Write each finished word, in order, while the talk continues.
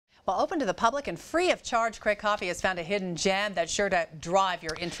Well, open to the public and free of charge, Craig Coffey has found a hidden gem that's sure to drive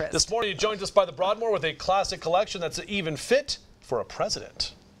your interest. This morning, he joins us by the Broadmoor with a classic collection that's even fit for a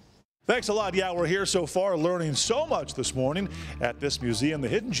president. Thanks a lot. Yeah, we're here so far learning so much this morning at this museum. The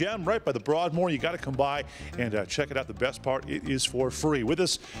hidden gem right by the Broadmoor. You got to come by and check it out. The best part, it is for free. With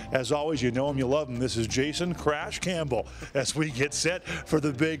us, as always, you know him, you love him. This is Jason Crash Campbell as we get set for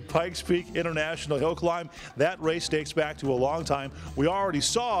the big Pikes Peak International Hill Climb. That race dates back to a long time. We already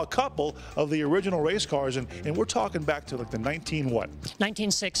saw a couple of the original race cars, and we're talking back to like the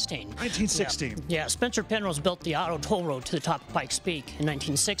 1916. 1916. Yeah, Spencer Penrose built the auto toll road to the top of Pikes Peak in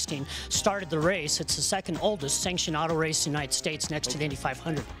 1916. Started the race. It's the second oldest sanctioned auto race in the United States, next to the Indy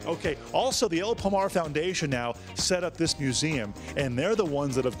 500. Okay. Also, the Pomar Foundation now set up this museum, and they're the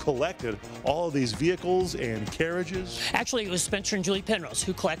ones that have collected all of these vehicles and carriages. Actually, it was Spencer and Julie Penrose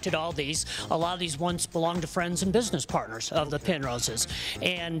who collected all these. A lot of these once belonged to friends and business partners of the Penroses.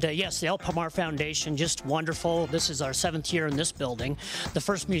 And yes, the Pomar Foundation, just wonderful. This is our 7th year in this building. The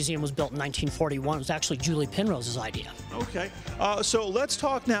first museum was built in 1941. It was actually Julie Penrose's idea. Okay. So let's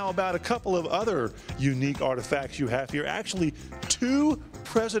talk now about a couple of other unique artifacts you have here. Actually, 2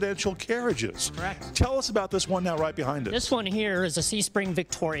 presidential carriages. Correct. Tell us about this one now right behind us. This one here is a C-Spring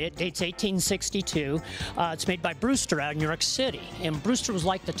Victoria. It dates 1862. It's made by Brewster out in New York City. And Brewster was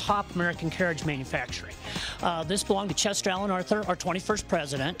like the top American carriage manufacturing. This belonged to Chester Alan Arthur, our 21st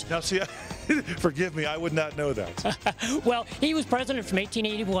president. Now, see, forgive me, I would not know that. Well, he was president from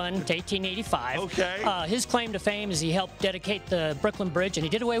 1881 to 1885. Okay. His claim to fame is he helped dedicate the Brooklyn Bridge, and he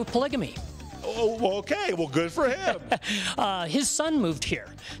did away with polygamy. Oh, okay. Well, good for him. His son moved here,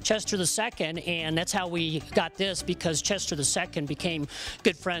 Chester II, and that's how we got this, because Chester II became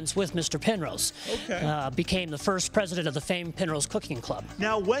good friends with Mr. Penrose. Okay. Became the first president of the famed Penrose Cooking Club.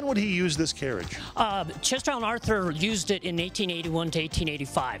 Now, when would he use this carriage? Chester Alan Arthur used it in 1881 to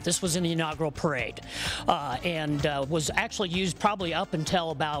 1885. This was in the inaugural parade, and was actually used probably up until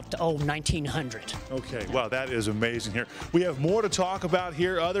about 1900. Okay. Wow, that is amazing here. We have more to talk about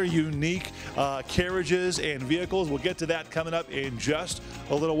here, other unique carriages and vehicles. We'll get to that coming up in just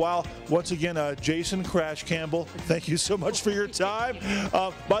a little while. Once again, Jason Crash Campbell, thank you so much for your time.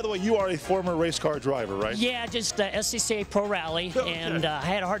 By the way, you are a former race car driver, right? Yeah, just SCCA Pro Rally, Okay. and I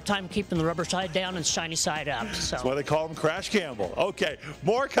had a hard time keeping the rubber side down and shiny side up. So. That's why they call him Crash Campbell. Okay,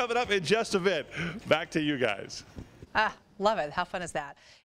 more coming up in just a bit. Back to you guys. Love it. How fun is that?